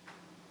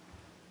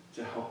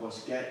to help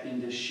us get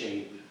into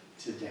shape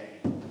today.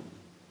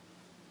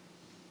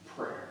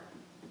 Prayer.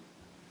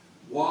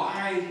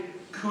 Why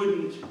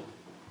couldn't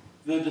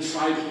the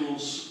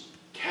disciples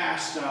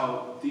cast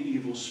out the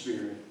evil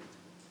spirit?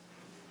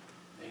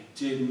 They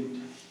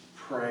didn't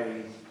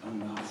pray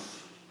enough.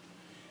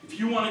 If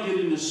you want to get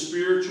into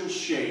spiritual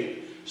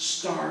shape,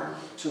 start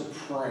to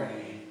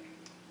pray.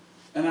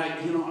 And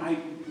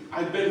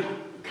I've been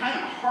kind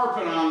of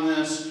harping on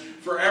this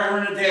forever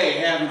and a day,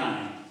 haven't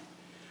I?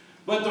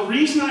 But the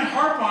reason I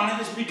harp on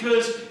it is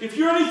because if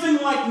you're anything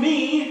like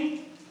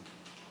me,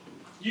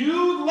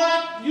 you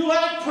lack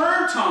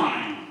prayer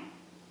time.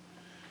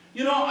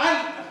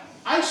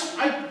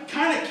 I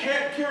kind of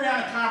carry on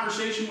a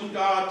conversation with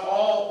God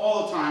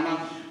all the time.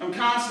 I'm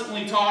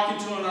constantly talking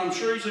to him, and I'm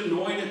sure he's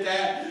annoyed at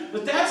that.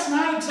 But that's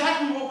not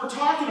exactly what we're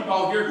talking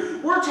about here.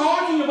 We're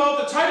talking about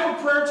the type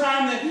of prayer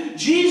time that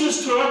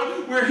Jesus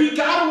took, where he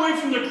got away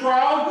from the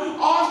crowd,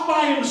 off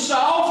by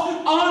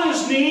himself, on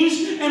his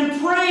knees, and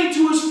prayed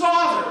to his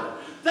Father.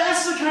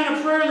 That's the kind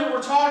of prayer that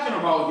we're talking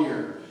about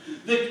here.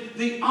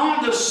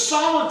 The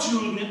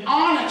solitude and the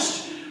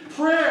honest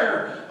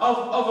prayer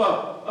of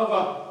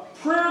a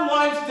prayer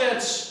life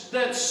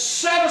that's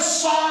set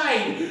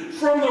aside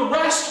from the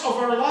rest of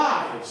our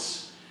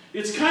lives.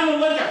 It's kind of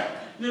like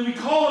we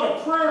call it a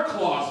prayer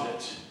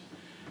closet.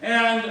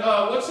 And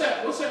what's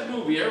that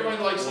movie?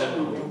 Everybody likes that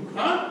movie.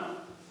 Huh?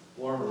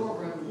 War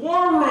Room.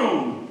 War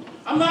Room.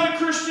 I'm not a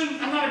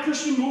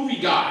Christian movie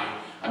guy.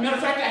 As a matter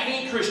of fact, I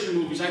hate Christian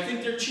movies. I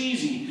think they're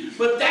cheesy.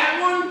 But that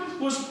one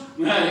was...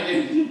 I'm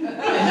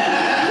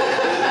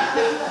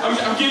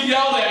getting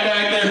yelled at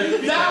back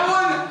there.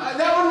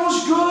 That one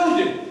was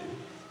good.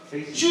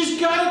 She's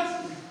got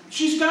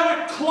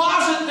a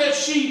closet that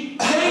she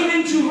made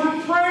into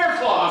her prayer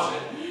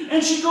closet.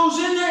 And she goes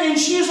in there and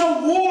she's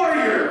a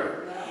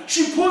warrior.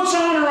 She puts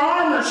on her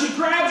armor, she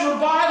grabs her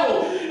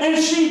Bible,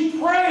 and she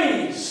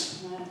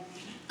prays.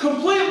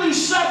 Completely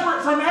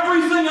separate from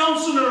everything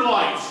else in her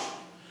life.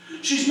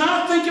 She's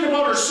not thinking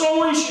about her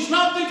sewing. She's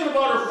not thinking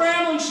about her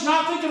family. She's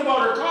not thinking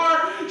about her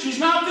car. She's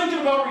not thinking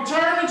about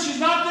retirement. She's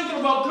not thinking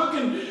about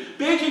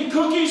baking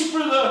cookies for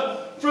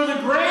the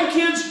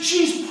grandkids.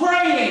 She's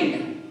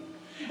praying.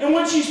 And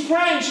when she's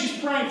praying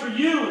for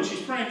you, and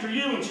she's praying for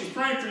you, and she's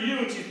praying for you,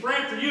 and she's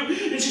praying for you.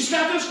 And she's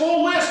got this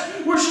whole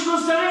list where she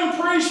goes down and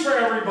prays for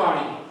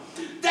everybody.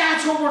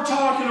 That's what we're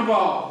talking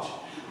about.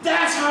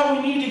 That's how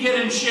we need to get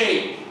in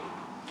shape.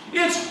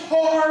 It's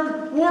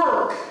hard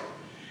work.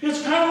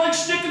 It's kind of like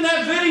sticking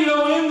that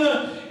video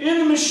in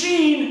the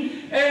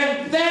machine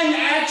and then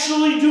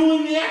actually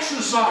doing the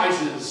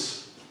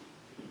exercises.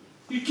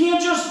 You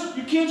can't just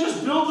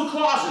build the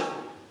closet.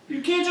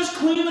 You can't just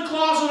clean the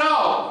closet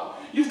out.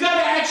 You've got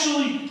to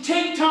actually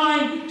take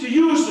time to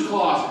use the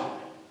closet.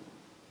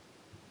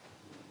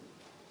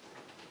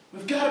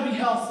 We've got to be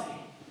healthy.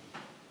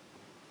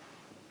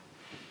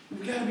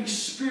 We've got to be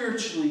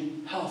spiritually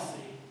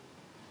healthy.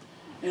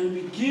 And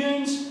it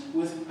begins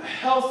with a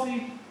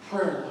healthy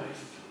prayer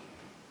life.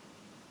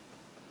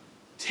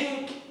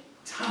 Take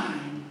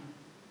time.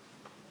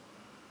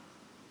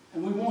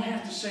 And we won't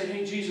have to say,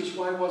 hey, Jesus,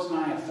 why wasn't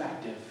I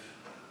effective?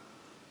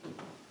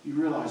 You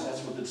realize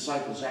that's what the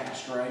disciples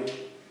asked, right?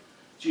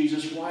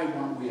 Jesus, why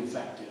weren't we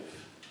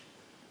effective?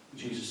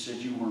 Jesus said,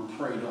 you weren't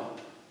prayed up.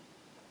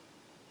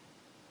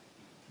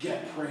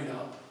 Get prayed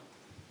up.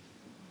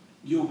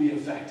 You'll be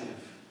effective.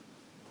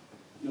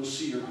 You'll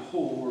see your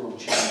whole world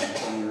change in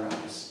front of your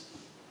eyes.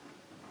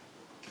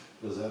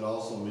 Does that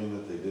also mean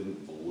that they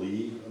didn't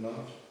believe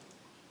enough?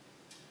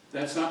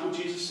 That's not what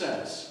Jesus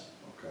says.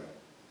 Okay.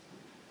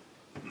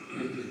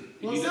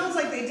 Well, it sounds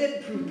like they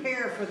didn't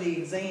prepare for the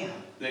exam.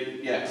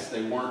 Yes,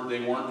 they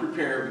weren't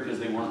prepared because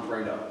they weren't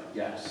prayed up.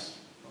 Yes.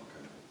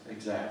 Okay.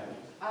 Exactly.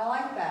 I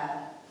like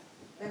that.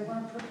 They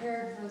weren't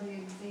prepared for the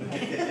exam.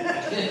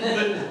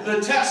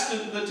 the test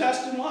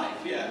in life,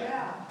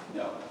 yeah.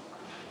 Yeah.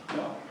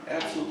 No,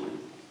 absolutely.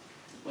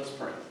 Let's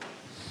pray.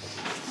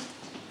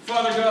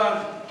 Father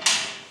God,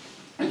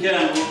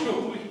 again,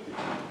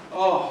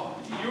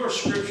 your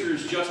scripture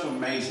is just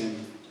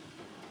amazing.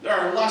 There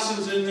are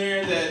lessons in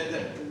there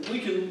that we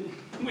can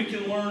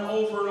learn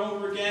over and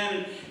over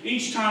again, and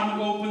each time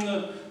we open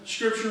the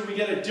scripture we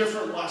get a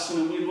different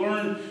lesson, and we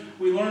learn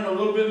a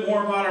little bit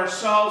more about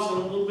ourselves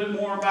and a little bit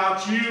more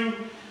about you.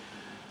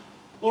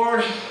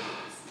 Lord,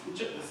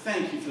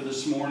 thank you for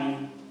this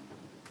morning.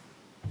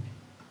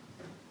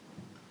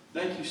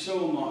 Thank you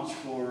so much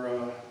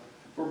for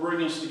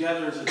bringing us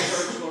together as a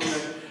church,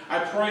 Lord. I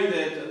pray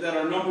that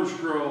our numbers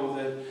grow,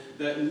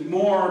 that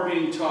more are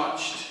being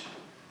touched.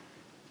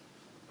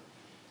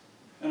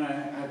 And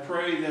I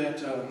pray that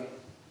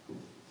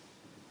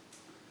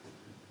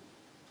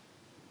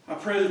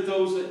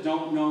those that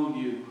don't know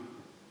you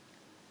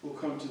will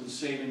come to the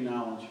saving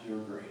knowledge of your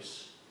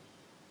grace.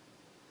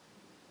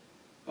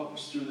 Help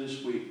us through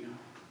this week now.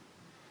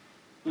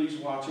 Please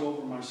watch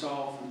over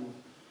myself and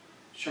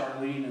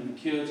Charlene and the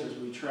kids as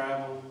we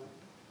travel.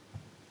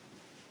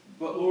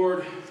 But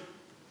Lord,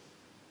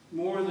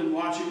 more than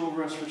watching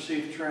over us for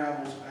safe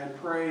travels, I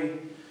pray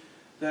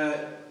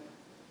that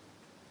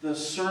the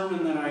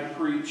sermon that I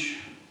preach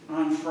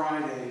on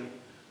Friday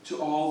to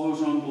all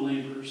those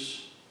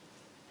unbelievers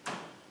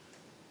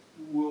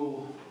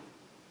will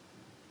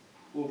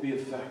be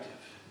effective.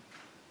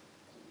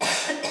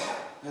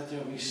 That there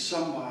will be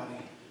somebody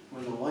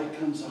where the light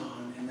comes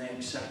on and they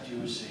accept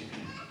you as Savior.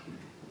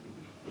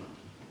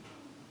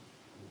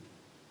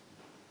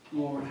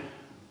 Lord,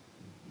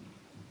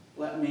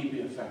 let me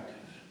be effective.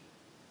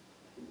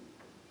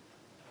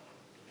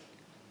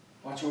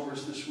 Watch over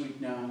us this week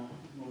now.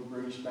 Lord,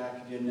 bring us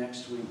back again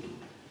next week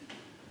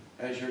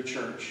as your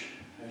church,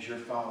 as your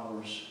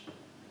followers,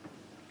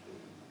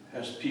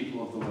 as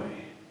people of the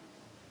way.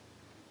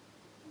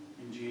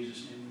 In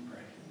Jesus' name we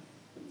pray.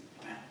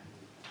 Amen.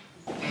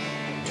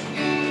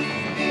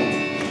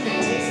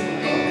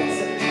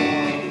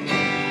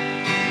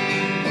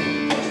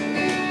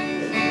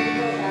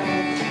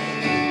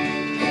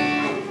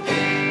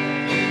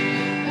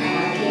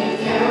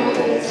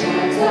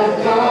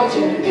 I've called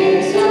your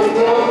name some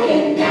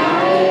broken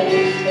night,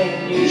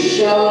 and you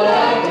showed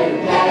up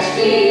and patched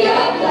me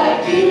up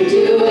like you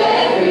do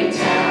every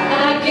time.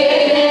 I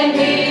get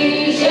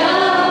amnesia,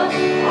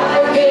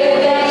 I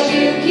forget that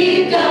you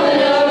keep coming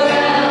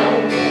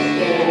around.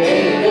 There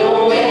ain't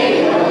no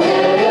way I'll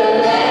ever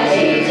let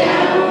you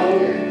down.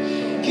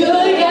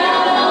 Good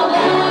God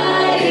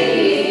Almighty,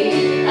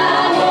 I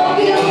hope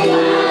you'll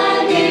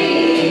find me.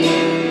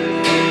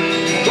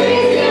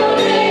 Praise your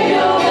name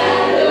no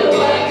matter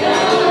what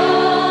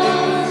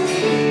comes,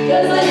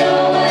 'cause I know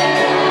where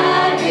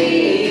I'd be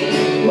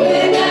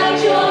without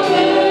your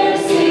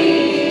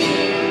mercy.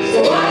 So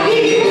I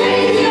keep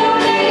praising your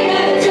name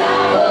at the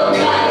top of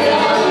my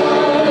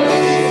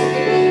lungs.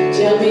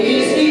 Tell me,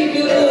 is he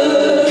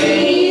good?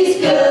 He's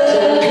good.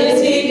 Tell me,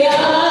 is he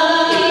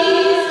God?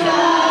 He's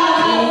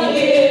God.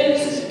 He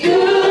is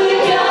good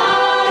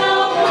God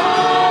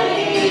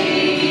Almighty.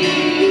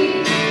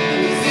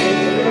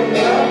 Your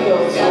love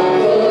goes on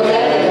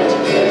forever,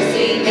 your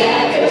mercy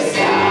never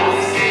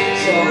stops.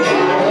 So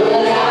why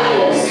would I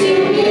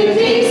assume you'd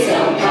be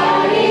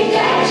somebody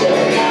that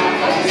you're not?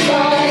 I just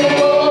saw in the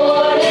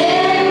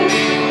morning,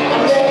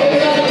 I'm never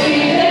gonna be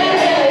there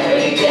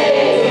every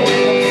day.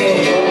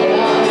 So what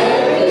on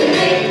earth could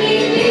make me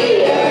be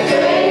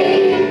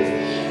afraid?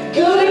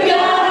 Good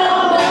God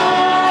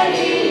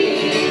Almighty,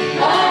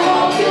 I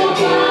hope you'll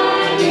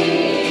find me.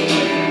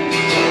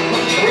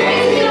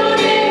 Praise your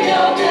name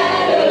no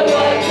matter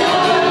what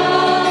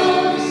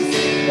comes,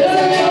 'cause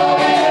I know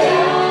where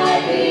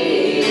I'd be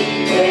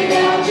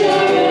without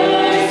your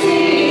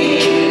mercy.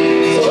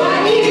 So I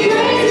keep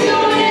praising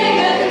your name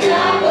at the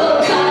top of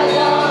my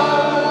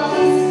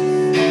lungs.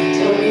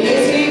 Tell me,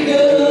 is he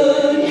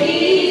good?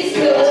 He's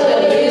good.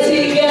 Tell me, is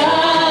he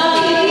God?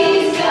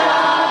 He's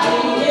God.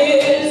 He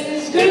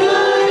is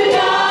good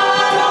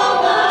God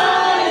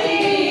Almighty.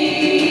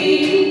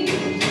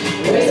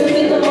 Praise him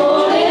in the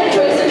morning,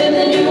 praise him in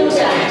the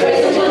noontime,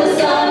 praise him when the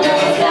sun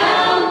goes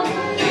down.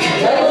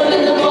 Love him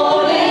in the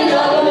morning,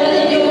 love him in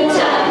the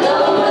noontime,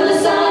 love him when the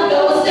sun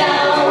goes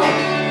down.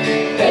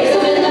 Praise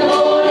him in the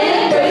morning,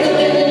 praise him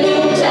in the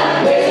noontime,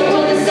 praise him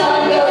when the sun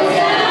goes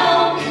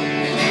down.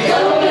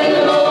 Love him in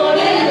the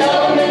morning,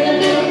 love him in the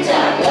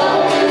noontime, love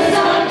him when the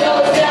sun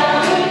goes down.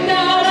 Good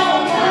God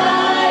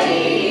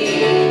Almighty,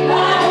 I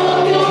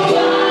hope you'll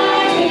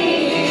find me.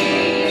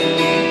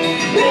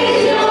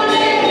 Praise your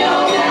name no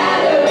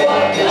matter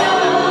what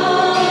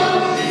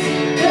comes,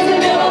 'cause I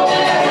know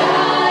where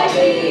I'd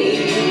be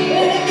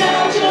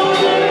without your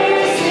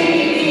mercy.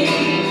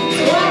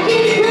 So I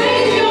keep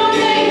praising your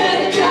name at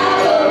the top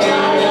of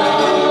my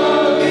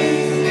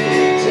lungs.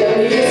 Tell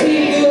me, is he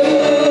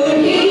good?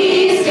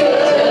 He's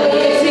good. Tell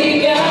me, is he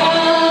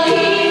God?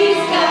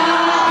 He's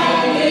God.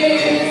 He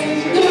is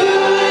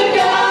good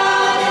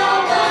God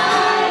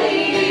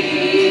Almighty.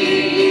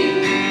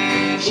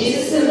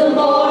 Jesus in the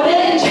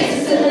morning,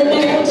 Jesus in the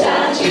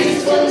noontime,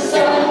 Jesus when the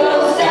sun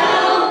goes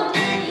down.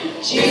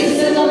 Jesus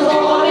in the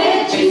morning,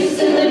 Jesus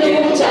in the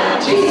noontime,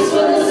 Jesus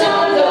when the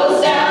sun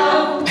goes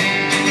down.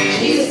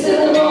 Jesus in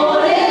the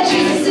morning,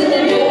 Jesus in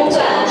the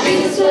noontime,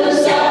 Jesus when the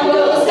sun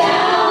goes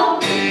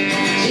down.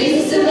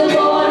 Jesus in the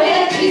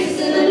morning, Jesus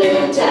in the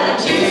noontime,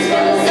 Jesus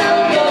when the sun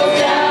goes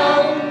down.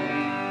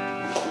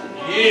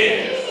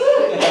 Yes.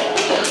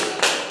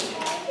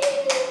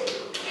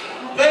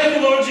 Thank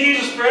you, Lord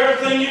Jesus, for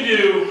everything you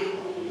do.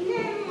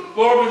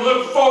 Lord, we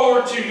look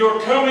forward to your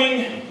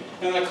coming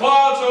and the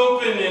clouds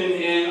open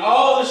and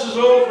all this is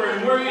over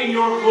and we're in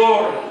your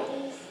glory.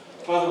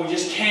 Father, we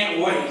just can't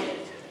wait.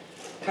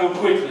 Come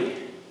quickly.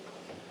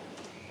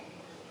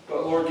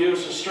 But Lord, give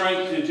us the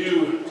strength to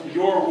do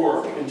your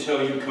work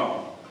until you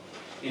come.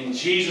 In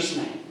Jesus'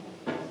 name,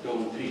 go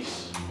in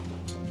peace.